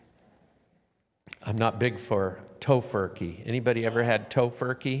I'm not big for tofurkey. Anybody ever had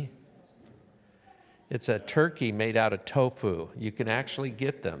tofurkey? It's a turkey made out of tofu. You can actually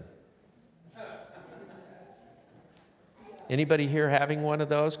get them. Anybody here having one of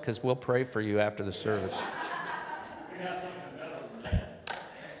those? Because we'll pray for you after the service.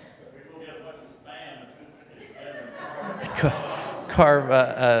 Carve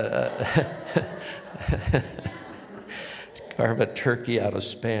a turkey out of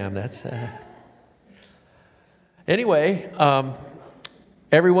Spam. That's anyway.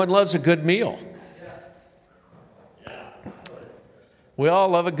 Everyone loves a good meal. We all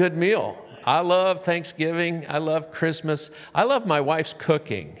love a good meal. I love Thanksgiving. I love Christmas. I love my wife's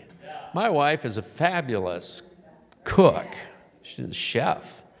cooking. My wife is a fabulous cook. She's a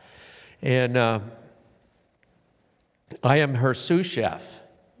chef, and I am her sous chef.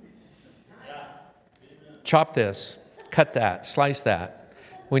 Chop this, cut that, slice that.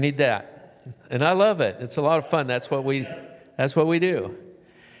 We need that. And I love it. It's a lot of fun. That's what we do.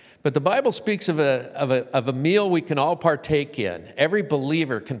 But the Bible speaks of a meal we can all partake in. Every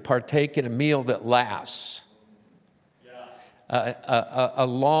believer can partake in a meal that lasts. A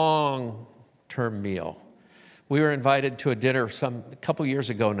long-term meal. We were invited to a dinner a couple years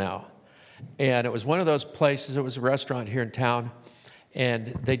ago now. And it was one of those places, it was a restaurant here in town, and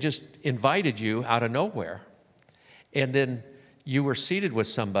they just invited you out of nowhere. And then you were seated with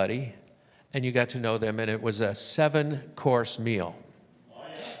somebody, and you got to know them, and it was a 7-course meal.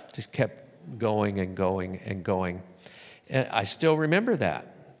 Just kept going and going and going. And I still remember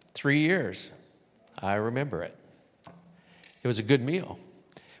that. 3 years, I remember it. It was a good meal.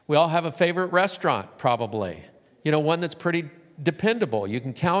 We all have a favorite restaurant, probably. You know, one that's pretty dependable. You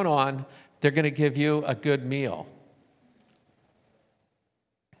can count on they're going to give you a good meal.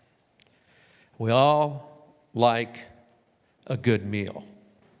 We all like a good meal.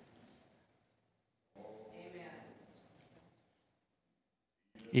 Amen.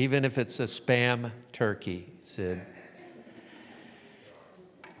 Even if it's a Spam turkey, Sid.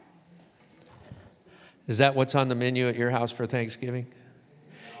 Is that what's on the menu at your house for Thanksgiving?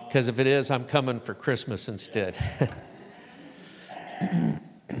 Because if it is, I'm coming for Christmas instead.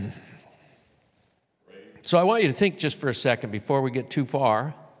 So I want you to think just for a second before we get too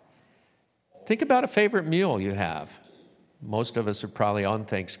far. Think about a favorite meal you have. Most of us are probably on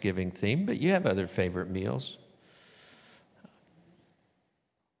Thanksgiving theme, but you have other favorite meals.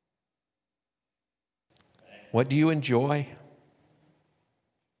 What do you enjoy?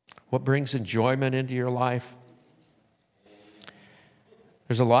 What brings enjoyment into your life?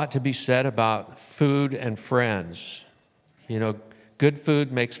 There's a lot to be said about food and friends. You know, good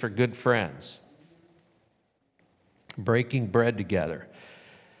food makes for good friends. Breaking bread together.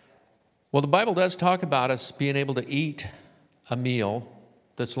 Well, the Bible does talk about us being able to eat a meal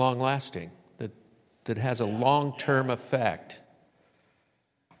that's long-lasting, that has a long-term effect.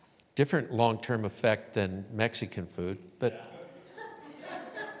 Different long-term effect than Mexican food, but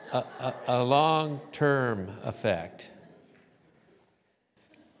a long-term effect.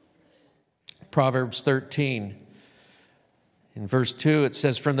 Proverbs 13, in verse 2, it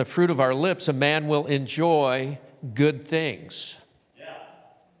says, "From the fruit of our lips a man will enjoy good things."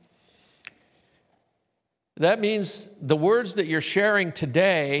 That means the words that you're sharing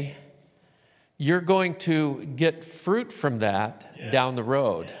today, you're going to get fruit from that down the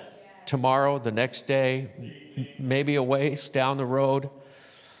road. Tomorrow, the next day, maybe a ways down the road.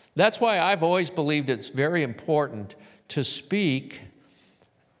 That's why I've always believed it's very important to speak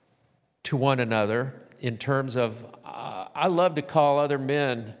to one another in terms of, I love to call other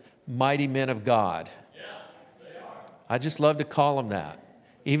men mighty men of God. I just love to call them that,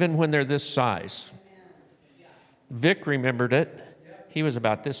 even when they're this size. Vic remembered it. He was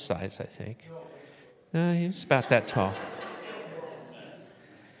about this size, I think. He was about that tall.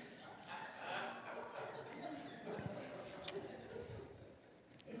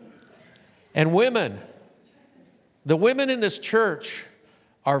 And women, the women in this church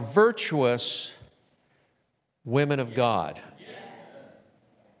are virtuous women of God.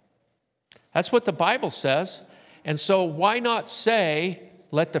 That's what the Bible says. And so why not say,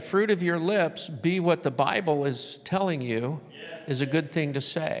 let the fruit of your lips be what the Bible is telling you is a good thing to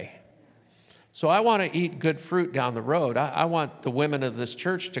say. So I want to eat good fruit down the road. I want the women of this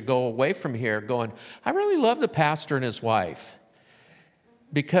church to go away from here going, I really love the pastor and his wife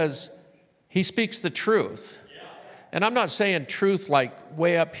because he speaks the truth. And I'm not saying truth like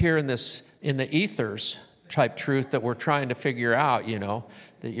way up here in the ethers type truth that we're trying to figure out, you know,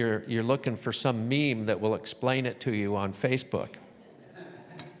 that you're looking for some meme that will explain it to you on Facebook.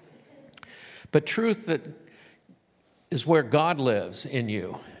 But truth that is where God lives in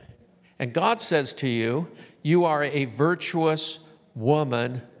you. And God says to you, you are a virtuous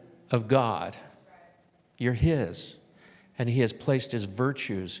woman of God. You're His, and He has placed His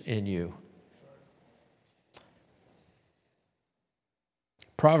virtues in you.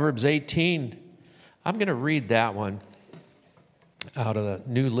 Proverbs 18, I'm going to read that one out of the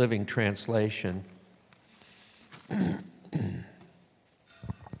New Living Translation.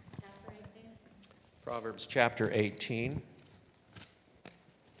 Proverbs chapter 18.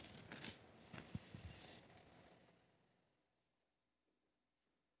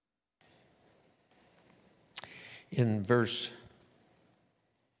 In verse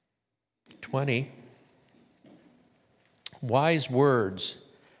 20, wise words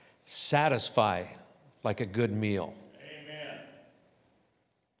satisfy like a good meal. Amen.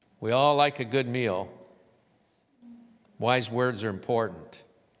 We all like a good meal. Wise words are important.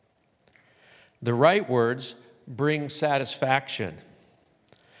 The right words bring satisfaction.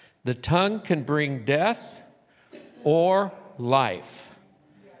 The tongue can bring death or life.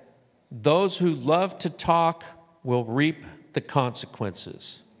 Those who love to talk will reap the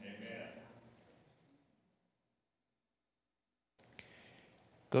consequences. Amen.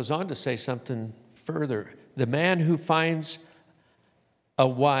 Goes on to say something further. The man who finds a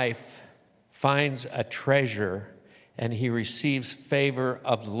wife finds a treasure, and he receives favor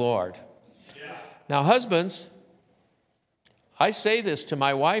of the Lord. Yeah. Now, husbands, I say this to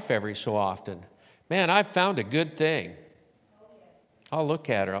my wife every so often. Man, I've found a good thing. I'll look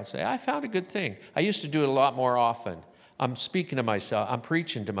at her, I'll say, I found a good thing. I used to do it a lot more often. I'm speaking to myself, I'm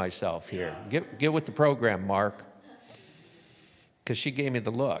preaching to myself here. Get with the program, Mark. Because she gave me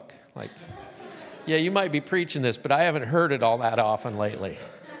the look. Like, yeah, you might be preaching this, but I haven't heard it all that often lately.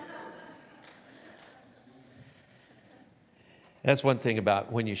 That's one thing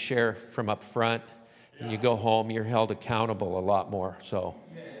about when you share from up front and you go home, you're held accountable a lot more, so.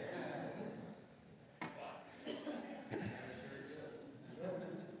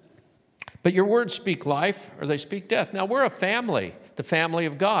 But your words speak life or they speak death. Now, we're a family, the family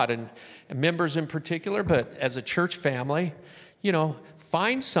of God, and members in particular, but as a church family,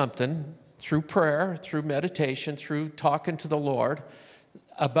 find something through prayer, through meditation, through talking to the Lord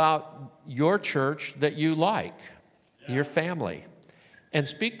about your church that you like, your family, and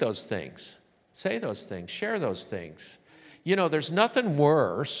speak those things, say those things, share those things. There's nothing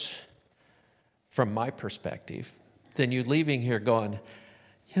worse, from my perspective, than you leaving here going,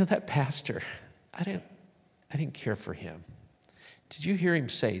 that pastor, I didn't care for him. Did you hear him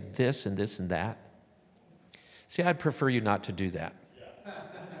say this and this and that? See, I'd prefer you not to do that.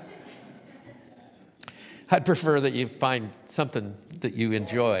 I'd prefer that you find something that you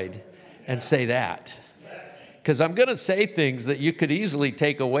enjoyed and say that. Because I'm going to say things that you could easily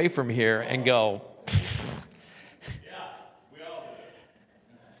take away from here and go,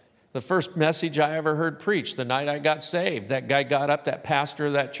 the first message I ever heard preached the night I got saved, that guy got up, that pastor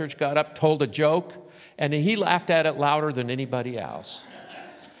of that church got up, told a joke, and he laughed at it louder than anybody else.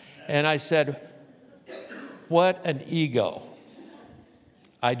 And I said, what an ego.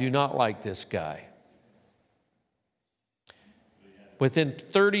 I do not like this guy. Within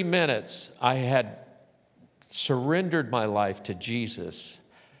 30 minutes, I had surrendered my life to Jesus.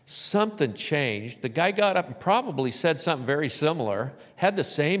 Something changed. The guy got up and probably said something very similar, had the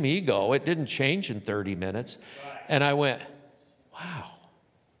same ego. It didn't change in 30 minutes. And I went, wow,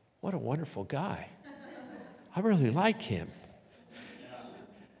 what a wonderful guy. I really like him.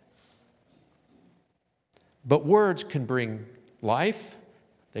 But words can bring life.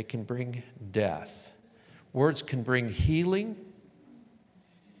 They can bring death. Words can bring healing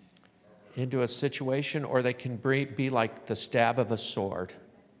into a situation, or they can be like the stab of a sword.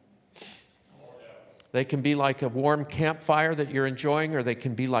 They can be like a warm campfire that you're enjoying, or they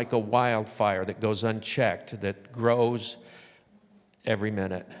can be like a wildfire that goes unchecked, that grows every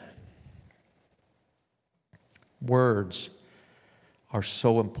minute. Words are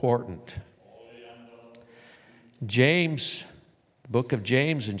so important. James, the book of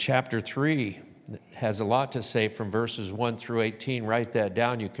James in chapter 3, has a lot to say from verses 1 through 18. Write that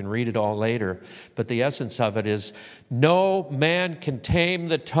down. You can read it all later. But the essence of it is, no man can tame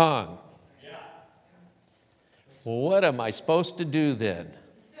the tongue. Well, what am I supposed to do then?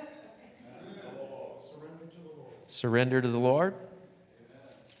 Surrender to the Lord?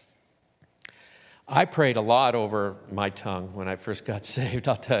 I prayed a lot over my tongue when I first got saved,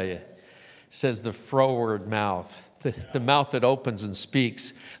 I'll tell you. It says the froward mouth, the mouth that opens and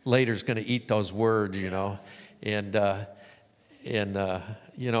speaks, later is going to eat those words, And I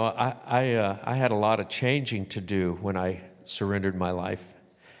had a lot of changing to do when I surrendered my life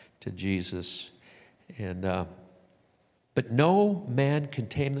to Jesus. And But no man can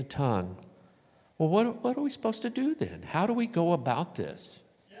tame the tongue. Well, what are we supposed to do then? How do we go about this?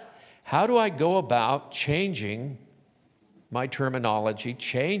 How do I go about changing my terminology,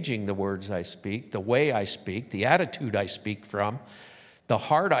 changing the words I speak, the way I speak, the attitude I speak from, the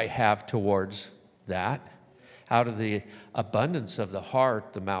heart I have towards that? Out of the abundance of the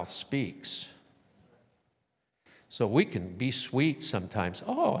heart, the mouth speaks. So we can be sweet sometimes.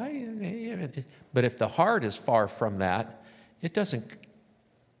 But if the heart is far from that, it doesn't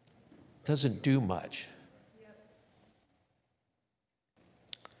do much.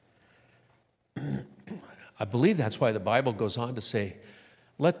 I believe that's why the Bible goes on to say,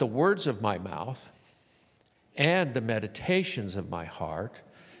 let the words of my mouth and the meditations of my heart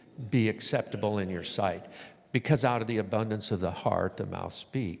be acceptable in your sight. Because out of the abundance of the heart, the mouth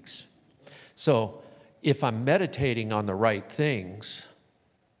speaks. So if I'm meditating on the right things,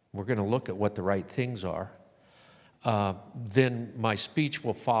 we're going to look at what the right things are, then my speech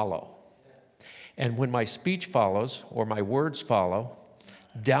will follow. And when my speech follows, or my words follow,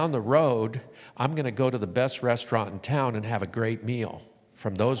 down the road, I'm going to go to the best restaurant in town and have a great meal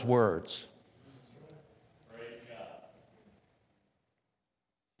from those words.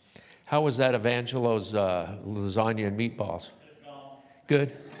 How was that Evangelo's lasagna and meatballs? It's gone.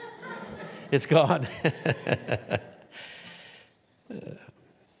 Good? It's gone.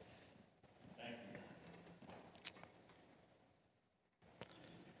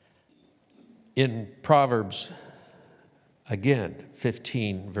 In Proverbs, again,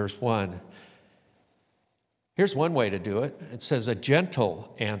 15, verse 1, here's one way to do it. It says, a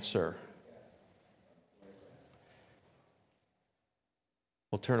gentle answer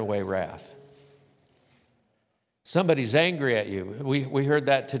will turn away wrath. Somebody's angry at you. We heard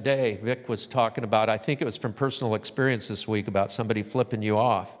that today. Vic was talking about, I think it was from personal experience this week, about somebody flipping you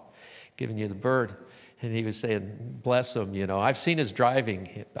off, giving you the bird. And he was saying, bless him, you know. I've seen his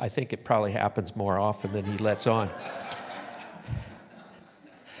driving. I think it probably happens more often than he lets on.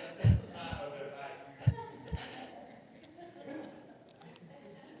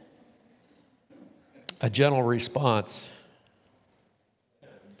 A gentle response.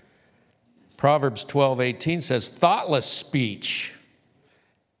 Proverbs 12:18 says, thoughtless speech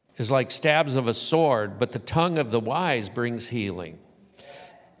is like stabs of a sword, but the tongue of the wise brings healing.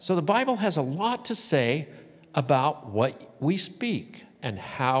 So the Bible has a lot to say about what we speak and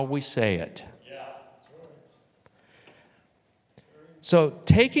how we say it. So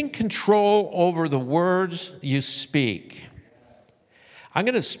taking control over the words you speak. I'm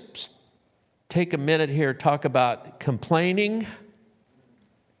going to take a minute here to talk about complaining,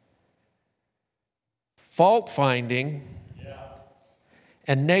 fault finding,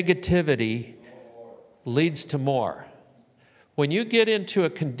 and negativity leads to more. When you get into a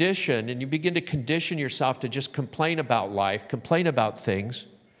condition and you begin to condition yourself to just complain about life, complain about things,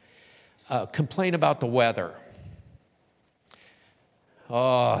 complain about the weather.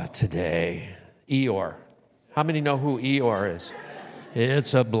 Oh, today, Eeyore. How many know who Eeyore is?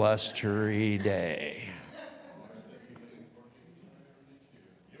 It's a blustery day.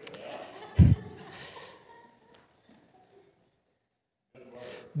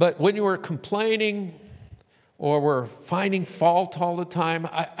 But when you were complaining or were finding fault all the time,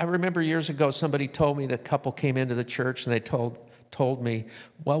 I remember years ago somebody told me, the couple came into the church and they told me,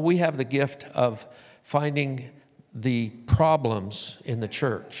 well, we have the gift of finding the problems in the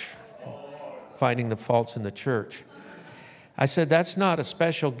church, finding the faults in the church. I said, that's not a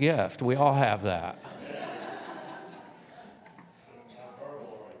special gift. We all have that.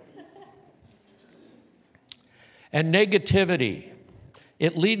 And negativity,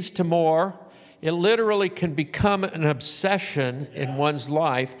 it leads to more. It literally can become an obsession in one's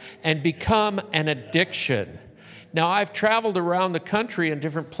life and become an addiction. Now, I've traveled around the country in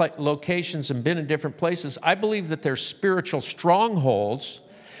different locations and been in different places. I believe that there's spiritual strongholds,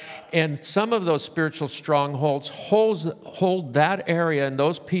 and some of those spiritual strongholds hold that area and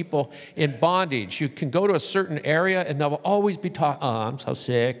those people in bondage. You can go to a certain area and they'll always be talking, oh, I'm so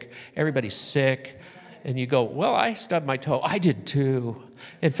sick, everybody's sick. And you go, well, I stubbed my toe. I did too.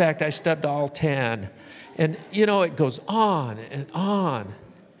 In fact, I stubbed all 10. And, you know, it goes on and on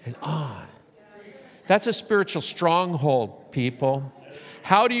and on. That's a spiritual stronghold, people.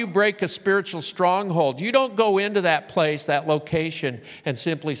 How do you break a spiritual stronghold? You don't go into that place, that location, and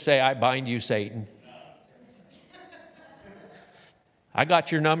simply say, I bind you, Satan. I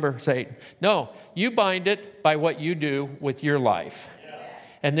got your number, Satan. No, you bind it by what you do with your life.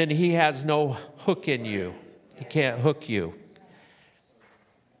 And then he has no hook in you. He can't hook you.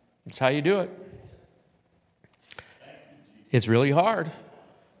 That's how you do it. It's really hard.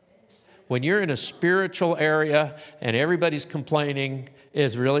 When you're in a spiritual area and everybody's complaining,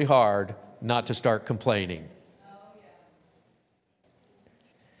 it's really hard not to start complaining.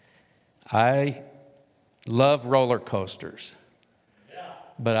 I love roller coasters,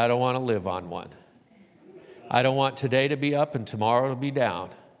 but I don't want to live on one. I don't want today to be up and tomorrow to be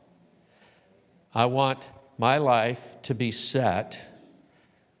down. I want my life to be set,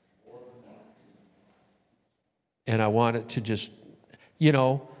 and I want it to just,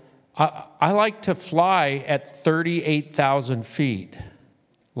 I like to fly at 38,000 feet,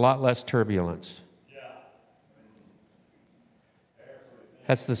 a lot less turbulence.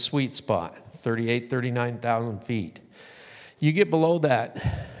 That's the sweet spot, 38, 39,000 feet. You get below that,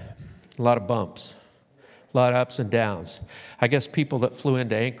 a lot of bumps, a lot of ups and downs. I guess people that flew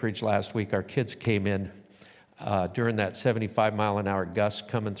into Anchorage last week, our kids came in during that 75-mile-an-hour gust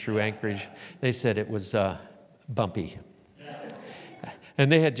coming through Anchorage. They said it was bumpy. And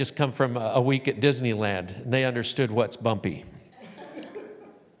they had just come from a week at Disneyland, and they understood what's bumpy.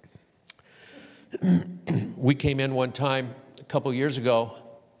 We came in one time a couple years ago,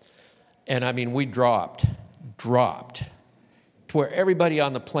 and I mean, we dropped to where everybody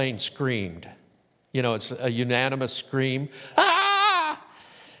on the plane screamed. It's a unanimous scream. Ah!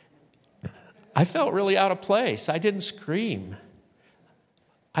 I felt really out of place. I didn't scream.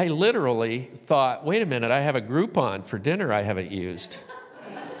 I literally thought, wait a minute, I have a Groupon for dinner I haven't used.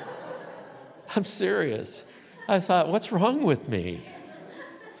 I'm serious. I thought, what's wrong with me?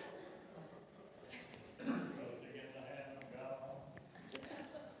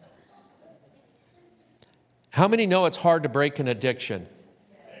 How many know it's hard to break an addiction?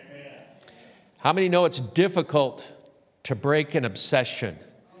 Amen. How many know it's difficult to break an obsession?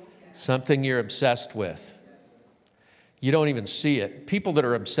 Something you're obsessed with. You don't even see it. People that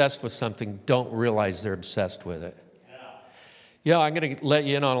are obsessed with something don't realize they're obsessed with it. I'm going to let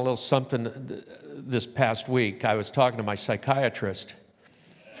you in on a little something this past week. I was talking to my psychiatrist.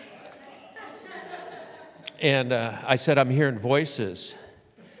 And I said, I'm hearing voices.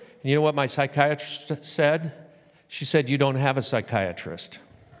 And you know what my psychiatrist said? She said, you don't have a psychiatrist.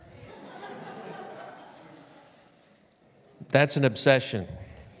 That's an obsession.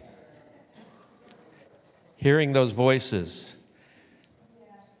 Hearing those voices.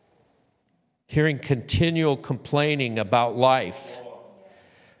 Hearing continual complaining about life.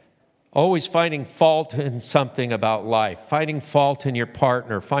 Always finding fault in something about life. Finding fault in your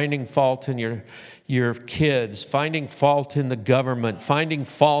partner. Finding fault in your kids. Finding fault in the government. Finding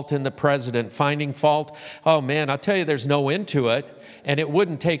fault in the president. Finding fault. Oh man, I'll tell you, there's no end to it. And it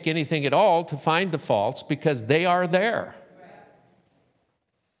wouldn't take anything at all to find the faults because they are there.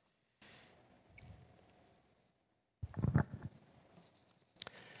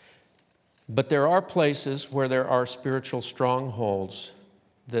 But there are places where there are spiritual strongholds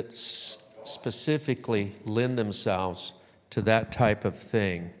that specifically lend themselves to that type of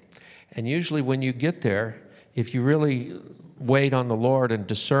thing. And usually when you get there, if you really wait on the Lord and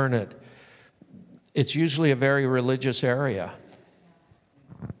discern it, it's usually a very religious area.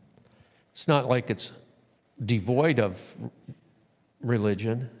 It's not like it's devoid of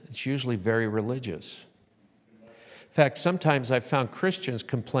religion. It's usually very religious. In fact, sometimes I've found Christians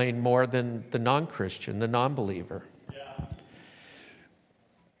complain more than the non-Christian, the non-believer.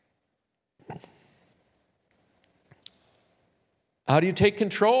 How do you take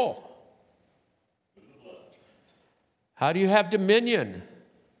control? How do you have dominion?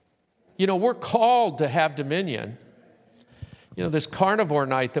 We're called to have dominion. This carnivore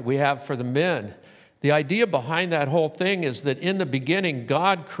night that we have for the men, the idea behind that whole thing is that in the beginning,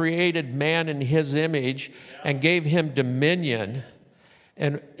 God created man in his image and gave him dominion.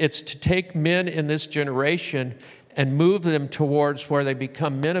 And it's to take men in this generation and move them towards where they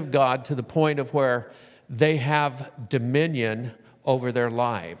become men of God to the point of where they have dominion over their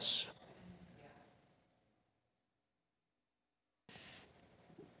lives.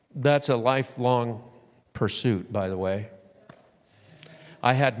 That's a lifelong pursuit, by the way.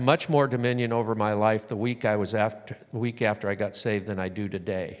 I had much more dominion over my life the week after I got saved than I do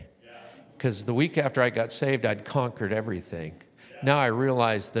today. Because the week after I got saved, I'd conquered everything. Now I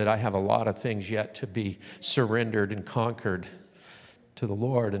realize that I have a lot of things yet to be surrendered and conquered to the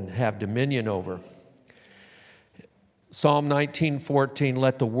Lord and have dominion over. Psalm 19:14,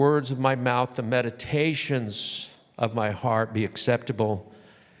 let the words of my mouth, the meditations of my heart be acceptable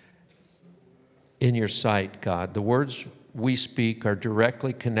in your sight, God. The words we speak are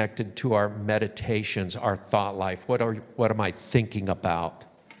directly connected to our meditations, our thought life. What am I thinking about?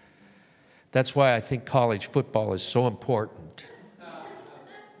 That's why I think college football is so important.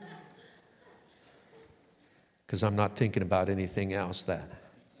 Because I'm not thinking about anything else then.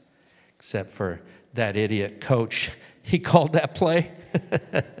 except for that idiot coach. He called that play.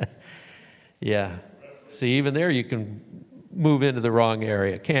 Yeah. See, even there you can move into the wrong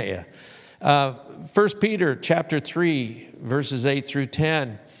area, can't you? 1 Peter chapter 3, verses 8 through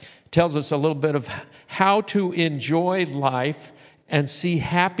 10 tells us a little bit of how to enjoy life and see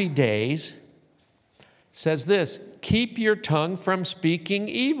happy days. Says this, keep your tongue from speaking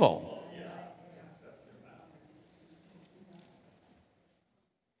evil.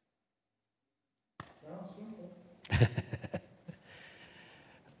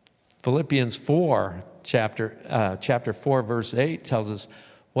 Philippians 4, chapter 4, verse 8 tells us,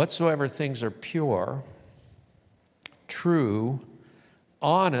 whatsoever things are pure, true,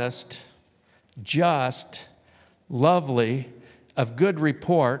 honest, just, lovely, of good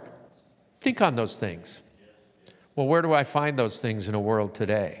report, think on those things. Well, where do I find those things in a world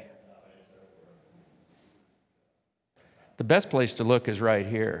today? The best place to look is right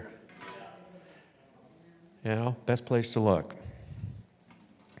here. You know, best place to look.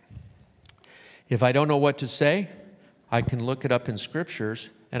 If I don't know what to say, I can look it up in scriptures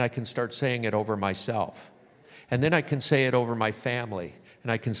and I can start saying it over myself. And then I can say it over my family,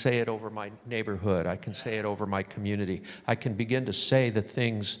 and I can say it over my neighborhood. I can say it over my community. I can begin to say the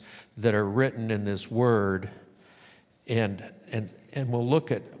things that are written in this word, and we'll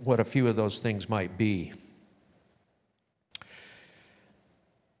look at what a few of those things might be.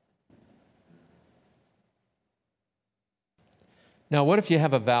 Now, what if you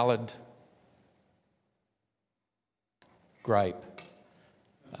have a valid gripe,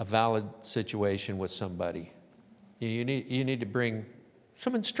 a valid situation with somebody? You need to bring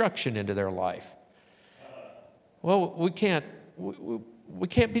some instruction into their life. Well, we can't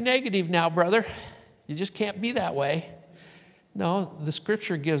be negative now, brother. You just can't be that way. No, the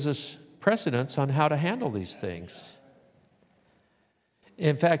scripture gives us precedence on how to handle these things.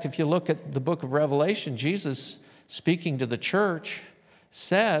 In fact, if you look at the book of Revelation, Jesus, speaking to the church,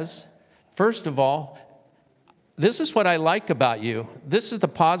 says, first of all, this is what I like about you. This is the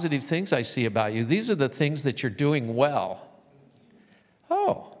positive things I see about you. These are the things that you're doing well.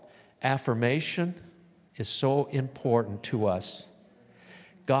 Oh, affirmation is so important to us.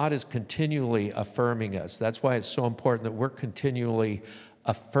 God is continually affirming us. That's why it's so important that we're continually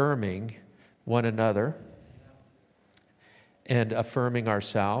affirming one another and affirming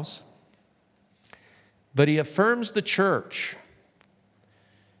ourselves. But he affirms the church.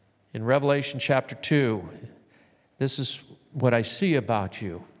 In Revelation chapter 2, this is what I see about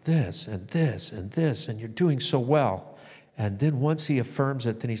you, this and this and this, and you're doing so well. And then once he affirms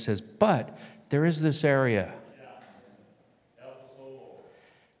it, then he says, but there is this area.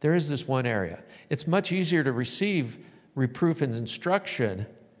 There is this one area. It's much easier to receive reproof and instruction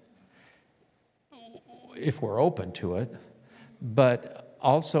if we're open to it, but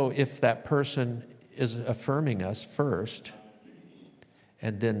also if that person is affirming us first,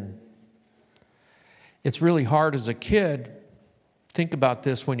 and then it's really hard as a kid. Think about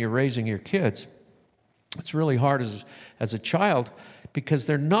this when you're raising your kids. It's really hard as a child because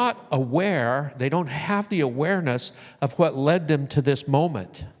they're not aware, they don't have the awareness of what led them to this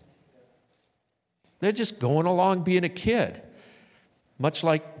moment. They're just going along being a kid, much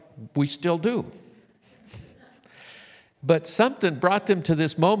like we still do. But something brought them to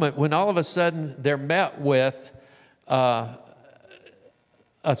this moment when all of a sudden they're met with a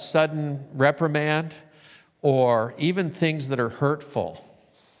sudden reprimand, or even things that are hurtful.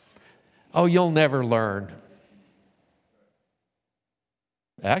 Oh, you'll never learn.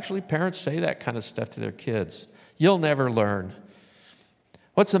 Actually, parents say that kind of stuff to their kids. You'll never learn.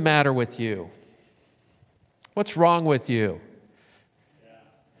 What's the matter with you? What's wrong with you?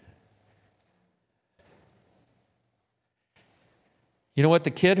 You know what the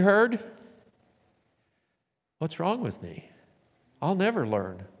kid heard? What's wrong with me? I'll never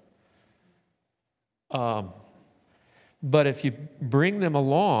learn. But if you bring them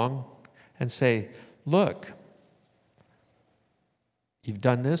along and say, look, you've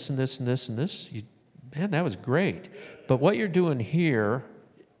done this and this and this and this, man, that was great. But what you're doing here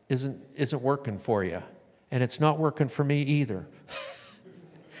isn't working for you. And it's not working for me either.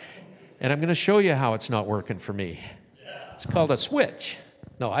 And I'm going to show you how it's not working for me. It's called a switch.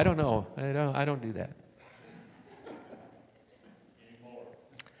 No, I don't know. I don't do that.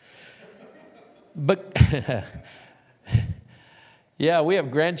 But yeah, we have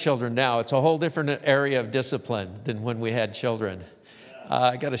grandchildren now. It's a whole different area of discipline than when we had children.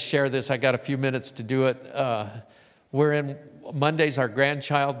 I got to share this. I got a few minutes to do it. Monday's our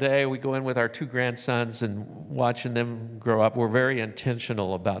grandchild day. We go in with our 2 grandsons and watching them grow up. We're very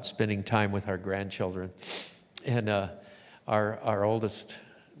intentional about spending time with our grandchildren. And our oldest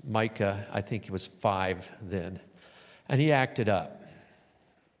Micah, I think he was 5 then, and he acted up.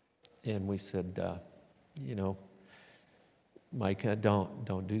 And we said, Micah,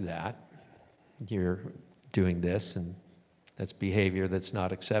 don't do that. You're doing this, and that's behavior that's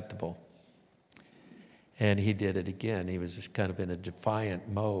not acceptable. And he did it again. He was just kind of in a defiant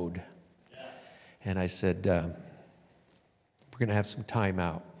mode. And I said, we're going to have some time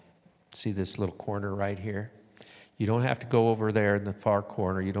out. See this little corner right here? You don't have to go over there in the far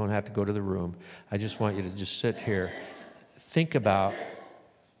corner. You don't have to go to the room. I just want you to just sit here. Think about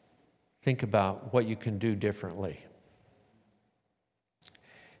what you can do differently.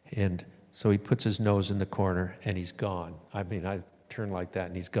 And so he puts his nose in the corner, and he's gone. I mean, I turn like that,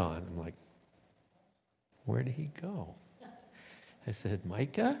 and he's gone. I'm like, where did he go? I said,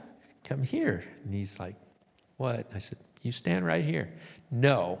 Micah, come here. And he's like, what? I said, you stand right here.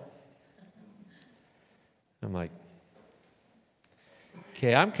 No. I'm like,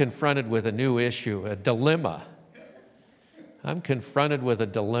 okay, I'm confronted with a new issue, a dilemma. I'm confronted with a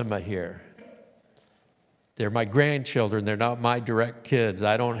dilemma here. They're my grandchildren. They're not my direct kids.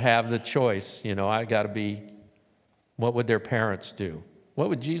 I don't have the choice. I got to be, what would their parents do? What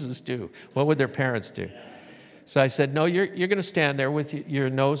would Jesus do? What would their parents do? So I said, no, you're going to stand there with your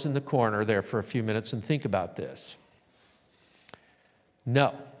nose in the corner there for a few minutes and think about this.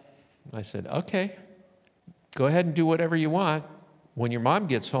 No. I said, okay, go ahead and do whatever you want. When your mom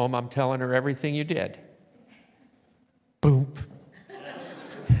gets home, I'm telling her everything you did. Boom.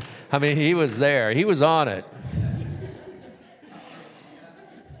 I mean, he was there. He was on it.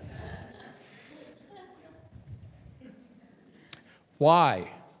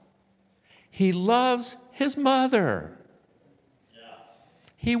 Why? He loves his mother.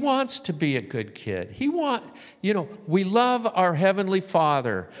 He wants to be a good kid. We love our Heavenly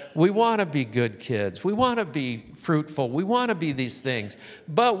Father. We want to be good kids. We want to be fruitful. We want to be these things.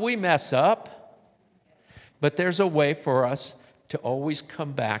 But we mess up. But there's a way for us to always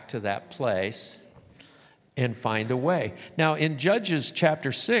come back to that place and find a way. Now, in Judges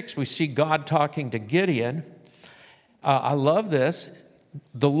chapter 6, we see God talking to Gideon. I love this.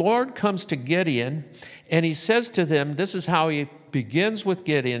 The Lord comes to Gideon, and he says to them, this is how he begins with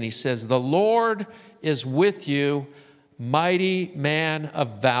Gideon. He says, the Lord is with you, mighty man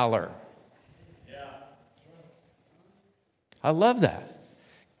of valor. Yeah. I love that,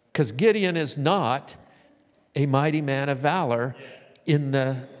 because Gideon is not a mighty man of valor in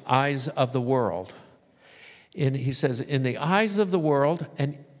the eyes of the world. And he says, in the eyes of the world,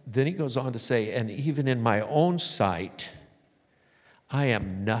 and then he goes on to say, and even in my own sight, I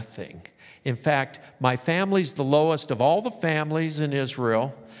am nothing. In fact, my family's the lowest of all the families in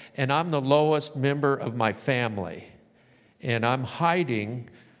Israel, and I'm the lowest member of my family. And I'm hiding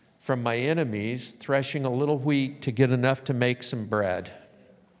from my enemies, threshing a little wheat to get enough to make some bread.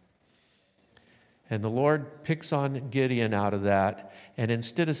 And the Lord picks on Gideon out of that. And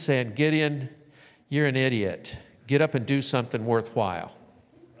instead of saying, Gideon, you're an idiot, get up and do something worthwhile.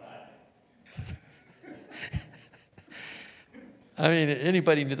 I mean,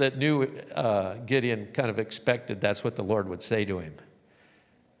 anybody that knew Gideon kind of expected that's what the Lord would say to him.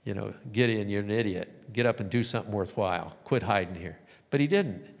 Gideon, you're an idiot. Get up and do something worthwhile. Quit hiding here. But he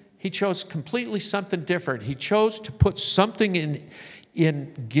didn't. He chose completely something different. He chose to put something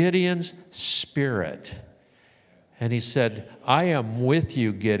in Gideon's spirit. And he said, I am with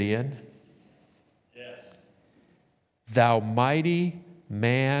you, Gideon. Yes. Thou mighty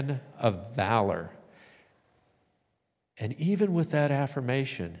man of valor. And even with that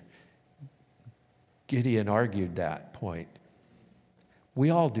affirmation, Gideon argued that point. We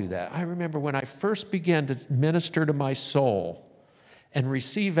all do that. I remember when I first began to minister to my soul and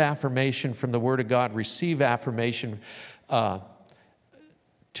receive affirmation from the Word of God, receive affirmation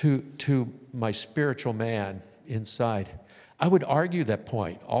to my spiritual man inside, I would argue that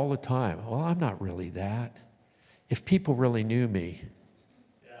point all the time. Well, I'm not really that. If people really knew me,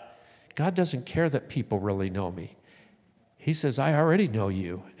 God doesn't care that people really know me. He says, I already know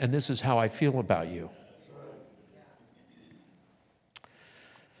you, and this is how I feel about you.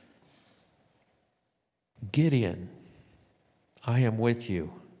 Gideon, I am with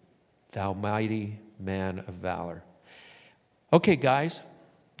you, thou mighty man of valor. Okay, guys,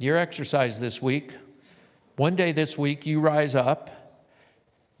 your exercise this week. One day this week, you rise up,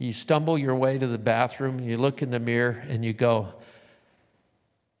 you stumble your way to the bathroom, you look in the mirror, and you go,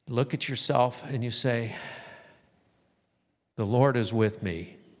 look at yourself, and you say, the Lord is with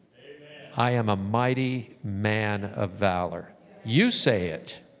me. Amen. I am a mighty man of valor. You say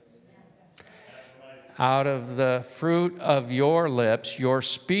it. Out of the fruit of your lips, you're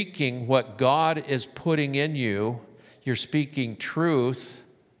speaking what God is putting in you. You're speaking truth.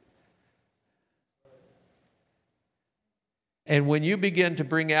 And when you begin to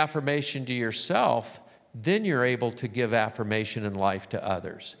bring affirmation to yourself, then you're able to give affirmation in life to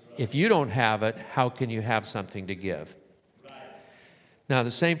others. If you don't have it, how can you have something to give? Now,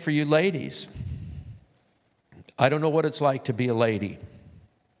 the same for you ladies. I don't know what it's like to be a lady.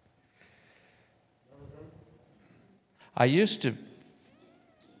 I used to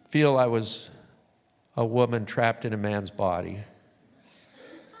feel I was a woman trapped in a man's body.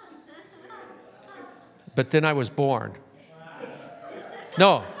 But then I was born.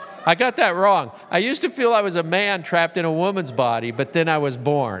 No, I got that wrong. I used to feel I was a man trapped in a woman's body, but then I was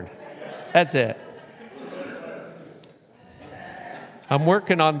born. That's it. I'm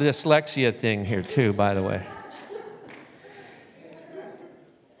working on the dyslexia thing here too, by the way.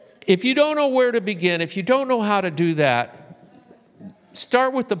 If you don't know where to begin, if you don't know how to do that,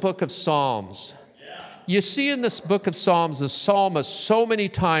 start with the book of Psalms. You see in this book of Psalms, the psalmist so many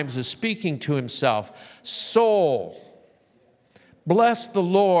times is speaking to himself, soul, bless the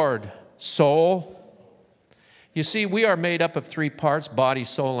Lord, soul. You see, we are made up of three parts, body,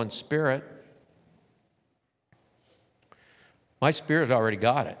 soul, and spirit. My spirit already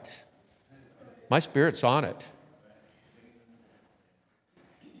got it. My spirit's on it.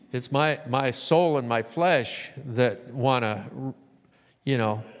 It's my soul and my flesh that want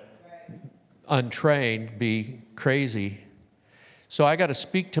to, untrained, be crazy. So I got to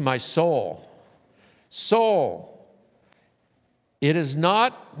speak to my soul. Soul, it is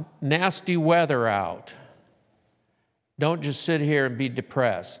not nasty weather out. Don't just sit here and be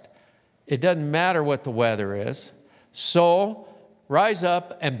depressed. It doesn't matter what the weather is. Soul, rise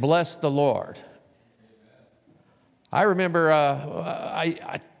up and bless the Lord. I remember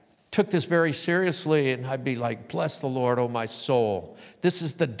I took this very seriously, and I'd be like, bless the Lord, O my soul. This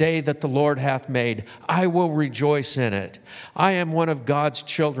is the day that the Lord hath made. I will rejoice in it. I am one of God's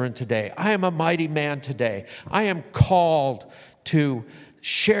children today. I am a mighty man today. I am called to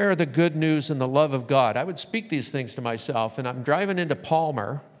share the good news and the love of God. I would speak these things to myself, and I'm driving into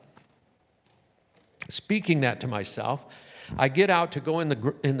Palmer, speaking that to myself. I get out to go in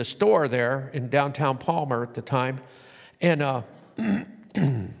the store there in downtown Palmer at the time, and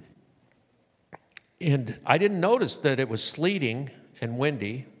and I didn't notice that it was sleeting and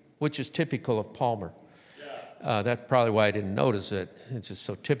windy, which is typical of Palmer. That's probably why I didn't notice it. It's just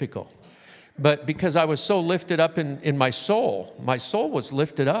so typical. But because I was so lifted up in my soul was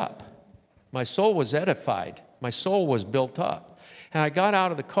lifted up. My soul was edified. My soul was built up. And I got out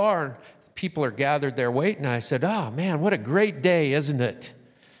of the car, and people are gathered there waiting. And I said, oh, man, what a great day, isn't it?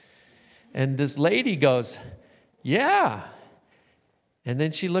 And this lady goes, yeah. And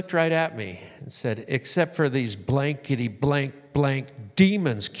then she looked right at me and said, except for these blankety blank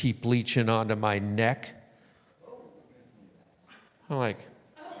demons keep leeching onto my neck. I'm like,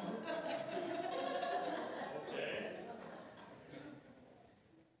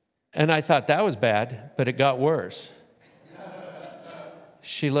 and I thought that was bad, but it got worse.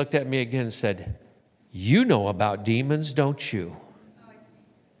 She looked at me again and said, you know about demons, don't you?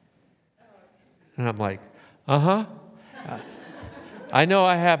 And I'm like, uh-huh. I know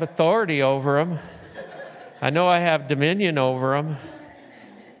I have authority over them. I know I have dominion over them.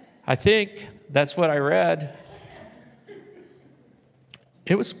 I think that's what I read.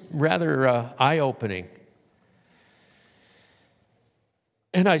 It was rather eye-opening.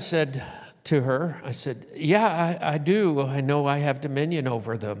 And I said to her, I said, yeah, I do. I know I have dominion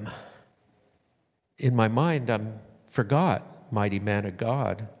over them. In my mind, I forgot, mighty man of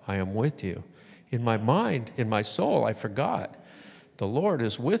God, I am with you. In my mind, in my soul, I forgot. The Lord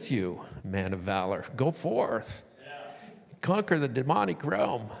is with you, man of valor. Go forth. Conquer the demonic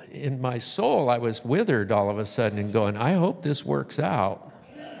realm. In my soul, I was withered all of a sudden and going, I hope this works out.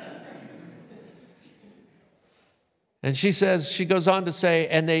 And she goes on to say,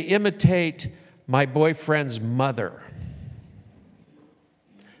 and they imitate my boyfriend's mother.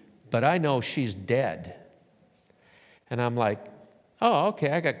 But I know she's dead. And I'm like, oh,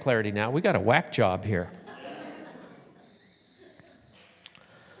 okay, I got clarity now. We got a whack job here.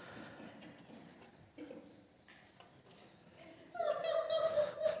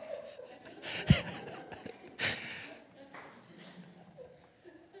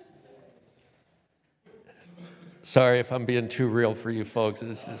 Sorry if I'm being too real for you folks.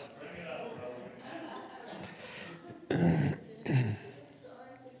 It's just...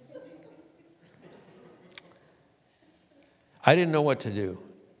 I didn't know what to do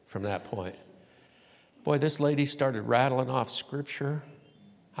from that point. Boy, this lady started rattling off scripture.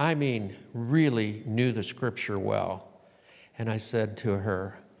 I mean, really knew the scripture well. And I said to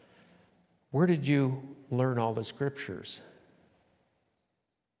her, where did you learn all the scriptures?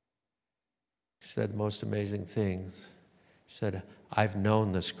 She said the most amazing things. She said, I've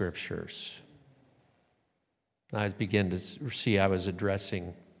known the scriptures. I began to see I was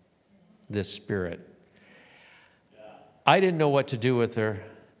addressing this spirit. I didn't know what to do with her,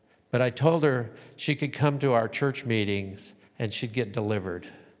 but I told her she could come to our church meetings and she'd get delivered.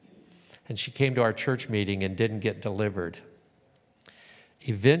 And she came to our church meeting and didn't get delivered.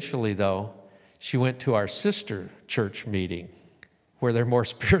 Eventually, though, she went to our sister church meeting where they're more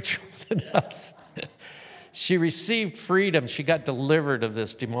spiritual than us. She received freedom. She got delivered of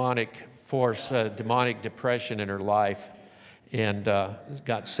this demonic force, demonic depression in her life, and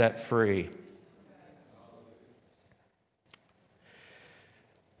got set free.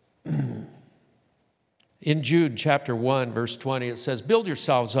 In Jude chapter 1, verse 20, it says, build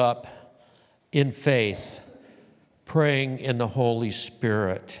yourselves up in faith, praying in the Holy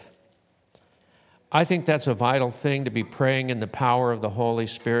Spirit. I think that's a vital thing, to be praying in the power of the Holy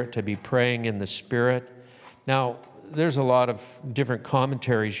Spirit, to be praying in the Spirit. Now, there's a lot of different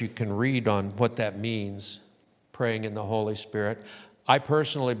commentaries you can read on what that means, praying in the Holy Spirit. I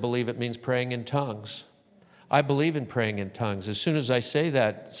personally believe it means praying in tongues. I believe in praying in tongues. As soon as I say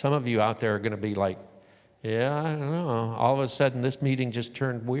that, some of you out there are going to be like, yeah, I don't know. All of a sudden, this meeting just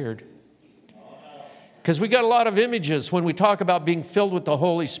turned weird. Because we got a lot of images. When we talk about being filled with the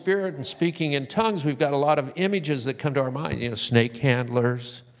Holy Spirit and speaking in tongues, we've got a lot of images that come to our mind. You know, snake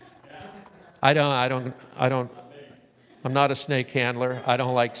handlers. I'm not a snake handler. I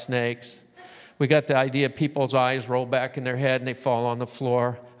don't like snakes. We got the idea people's eyes roll back in their head and they fall on the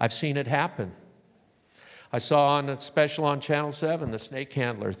floor. I've seen it happen. I saw on a special on Channel 7, the snake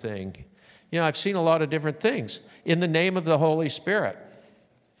handler thing. You know, I've seen a lot of different things in the name of the Holy Spirit.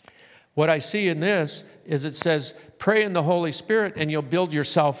 What I see in this is it says, pray in the Holy Spirit and you'll build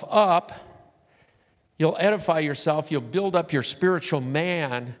yourself up. You'll edify yourself. You'll build up your spiritual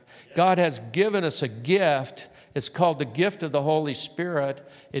man. God has given us a gift. It's called the gift of the Holy Spirit.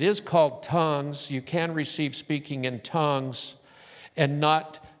 It is called tongues. You can receive speaking in tongues and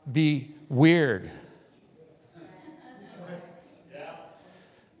not be weird.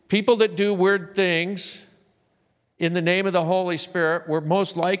 People that do weird things in the name of the Holy Spirit were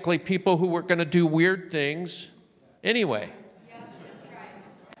most likely people who were going to do weird things anyway.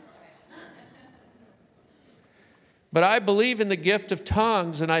 But I believe in the gift of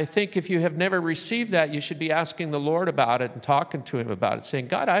tongues, and I think if you have never received that, you should be asking the Lord about it and talking to Him about it, saying,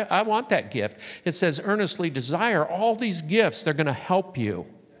 God, I want that gift. It says, earnestly desire all these gifts. They're going to help you.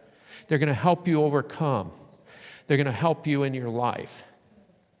 They're going to help you overcome. They're going to help you in your life.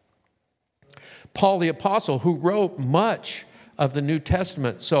 Paul the Apostle, who wrote much of the New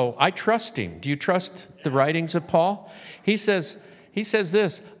Testament, so I trust him. Do you trust the writings of Paul? He says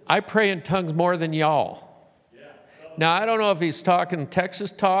this, I pray in tongues more than y'all. Now, I don't know if he's talking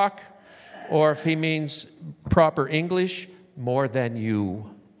Texas talk or if he means proper English, more than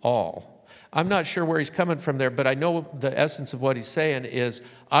you all. I'm not sure where he's coming from there, but I know the essence of what he's saying is,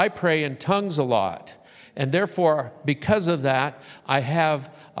 I pray in tongues a lot. And therefore, because of that, I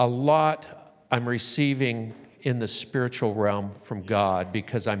have a lot I'm receiving in the spiritual realm from God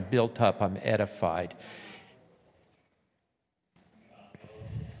because I'm built up, I'm edified.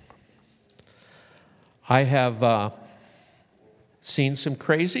 I have seen some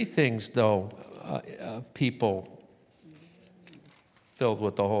crazy things, though, of people filled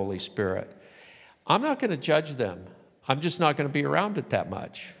with the Holy Spirit. I'm not going to judge them. I'm just not going to be around it that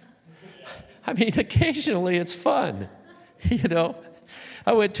much. I mean, occasionally it's fun, you know.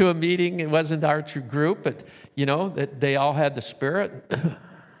 I went to a meeting, it wasn't our true group, but, you know, that they all had the Spirit.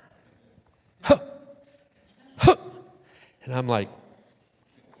 And I'm like,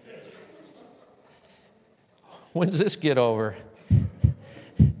 when's this get over?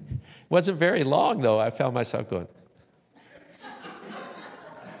 It wasn't very long, though. I found myself going.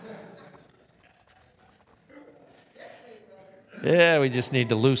 Yeah, we just need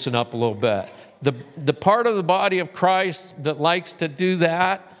to loosen up a little bit. The part of the body of Christ that likes to do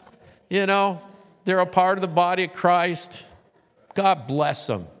that, you know, they're a part of the body of Christ. God bless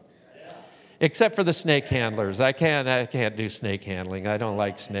them. Except for the snake handlers. I can't do snake handling. I don't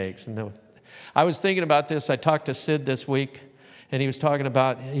like snakes. No. I was thinking about this. I talked to Sid this week, and he was talking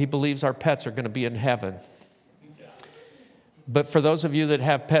about he believes our pets are going to be in heaven. But for those of you that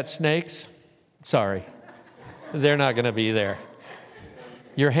have pet snakes, sorry, they're not going to be there.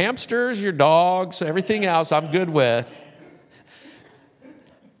 Your hamsters, your dogs, everything else I'm good with.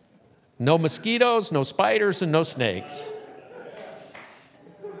 No mosquitoes, no spiders, and no snakes.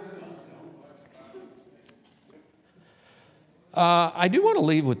 I do want to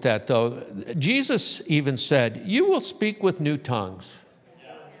leave with that, though. Jesus even said, you will speak with new tongues.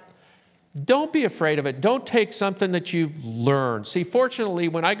 Don't be afraid of it. Don't take something that you've learned. See, fortunately,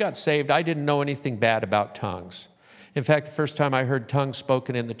 when I got saved, I didn't know anything bad about tongues. In fact, the first time I heard tongues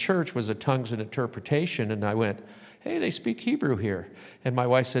spoken in the church was a tongues and interpretation, and I went, hey, they speak Hebrew here. And my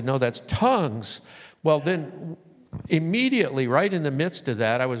wife said, no, that's tongues. Well, then immediately, right in the midst of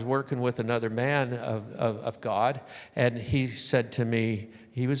that, I was working with another man of God, and he said to me,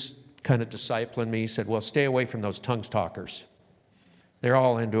 he was kind of discipling me, he said, well, stay away from those tongues talkers. They're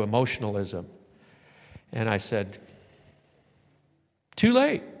all into emotionalism. And I said, too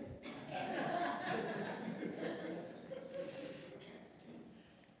late.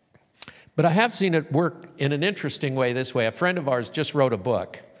 But I have seen it work in an interesting way this way. A friend of ours just wrote a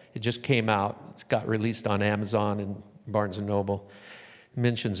book. It just came out. It's got released on Amazon and Barnes & Noble.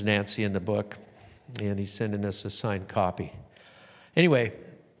 Mentions Nancy in the book, and he's sending us a signed copy. Anyway,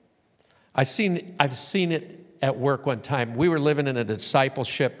 I've seen it at work one time. We were living in a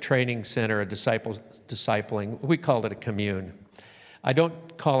discipleship training center, discipling. We called it a commune. I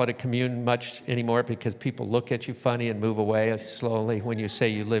don't call it a commune much anymore because people look at you funny and move away slowly when you say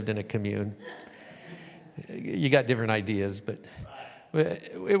you lived in a commune. You got different ideas, but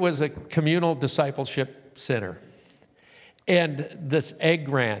it was a communal discipleship center. And this egg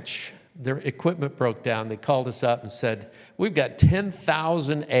ranch, their equipment broke down. They called us up and said, we've got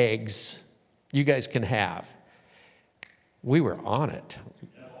 10,000 eggs you guys can have. We were on it.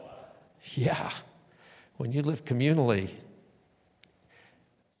 Yeah. When you live communally,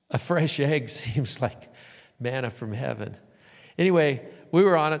 a fresh egg seems like manna from heaven. Anyway, we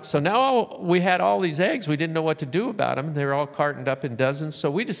were on it. So now we had all these eggs. We didn't know what to do about them. They were all cartoned up in dozens.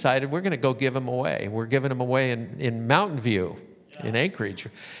 So we decided we're going to go give them away. We're giving them away in Mountain View, in Anchorage.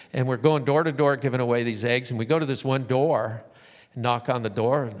 And we're going door to door giving away these eggs. And we go to this one door, knock on the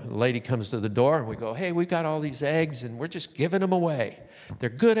door, and the lady comes to the door, and we go, hey, we got all these eggs, and we're just giving them away. They're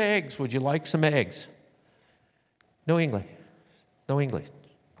good eggs. Would you like some eggs? No English. No English.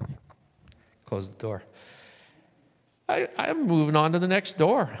 Close the door. I'm moving on to the next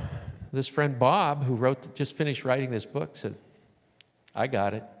door. This friend Bob, who just finished writing this book, said, I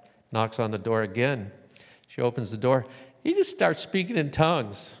got it. Knocks on the door again. She opens the door. He just starts speaking in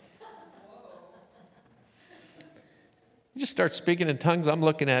tongues. He just starts speaking in tongues. I'm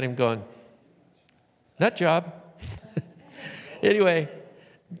looking at him going, nut job. Anyway,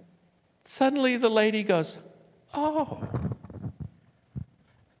 suddenly the lady goes, oh.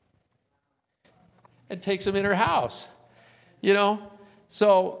 And takes him in her house. You know,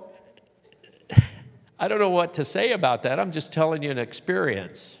 so I don't know what to say about that. I'm just telling you an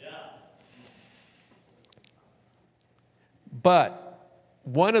experience. Yeah. But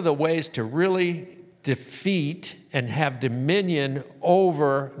one of the ways to really defeat and have dominion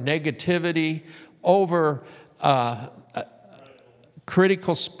over negativity, over a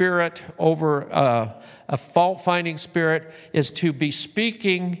critical spirit, over a fault-finding spirit, is to be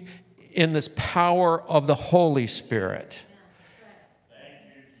speaking in this power of the Holy Spirit.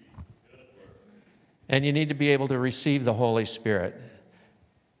 And you need to be able to receive the Holy Spirit.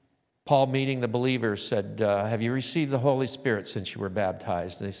 Paul, meeting the believers, said, have you received the Holy Spirit since you were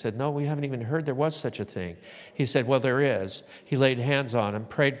baptized? And they said, no, we haven't even heard there was such a thing. He said, well, there is. He laid hands on them,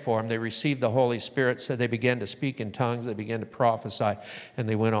 prayed for them. They received the Holy Spirit, said they began to speak in tongues, they began to prophesy, and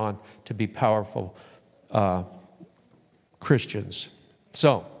they went on to be powerful Christians.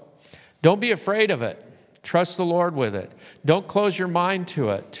 So, don't be afraid of it. Trust the Lord with it. Don't close your mind to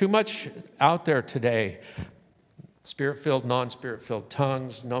it. Too much out there today. Spirit-filled, non-spirit-filled,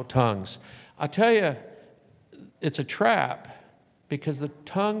 tongues, no tongues. I tell you, it's a trap because the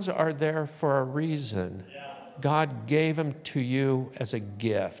tongues are there for a reason. God gave them to you as a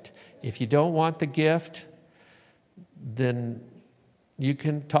gift. If you don't want the gift, then you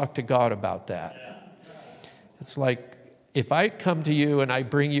can talk to God about that. It's like, if I come to you and I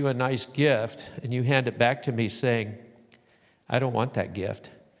bring you a nice gift and you hand it back to me saying, I don't want that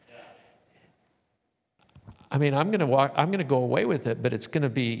gift. I mean, I'm going to go away with it, but it's going to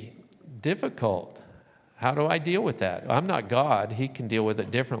be difficult. How do I deal with that? I'm not God. He can deal with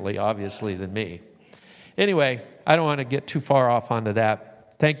it differently, obviously, than me. Anyway, I don't want to get too far off onto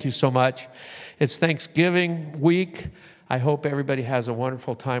that. Thank you so much. It's Thanksgiving week. I hope everybody has a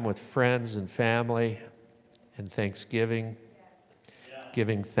wonderful time with friends and family. And Thanksgiving,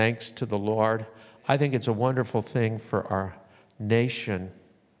 giving thanks to the Lord. I think it's a wonderful thing for our nation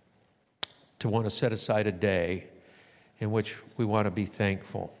to want to set aside a day in which we want to be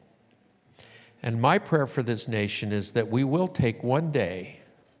thankful. And my prayer for this nation is that we will take one day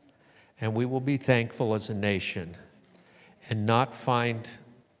and we will be thankful as a nation and not find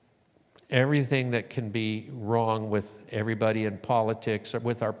everything that can be wrong with everybody in politics or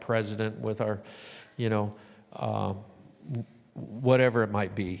with our president, with our, you know, whatever it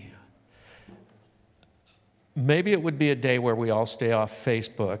might be. Maybe it would be a day where we all stay off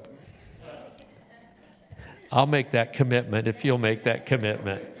Facebook. I'll make that commitment if you'll make that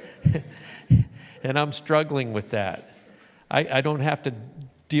commitment. And I'm struggling with that. I don't have to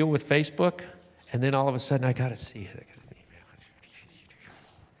deal with Facebook, and then all of a sudden I got to see it.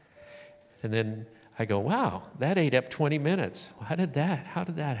 And then I go, wow, that ate up 20 minutes. How did that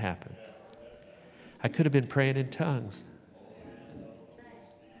happen? I could have been praying in tongues.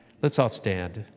 Let's all stand.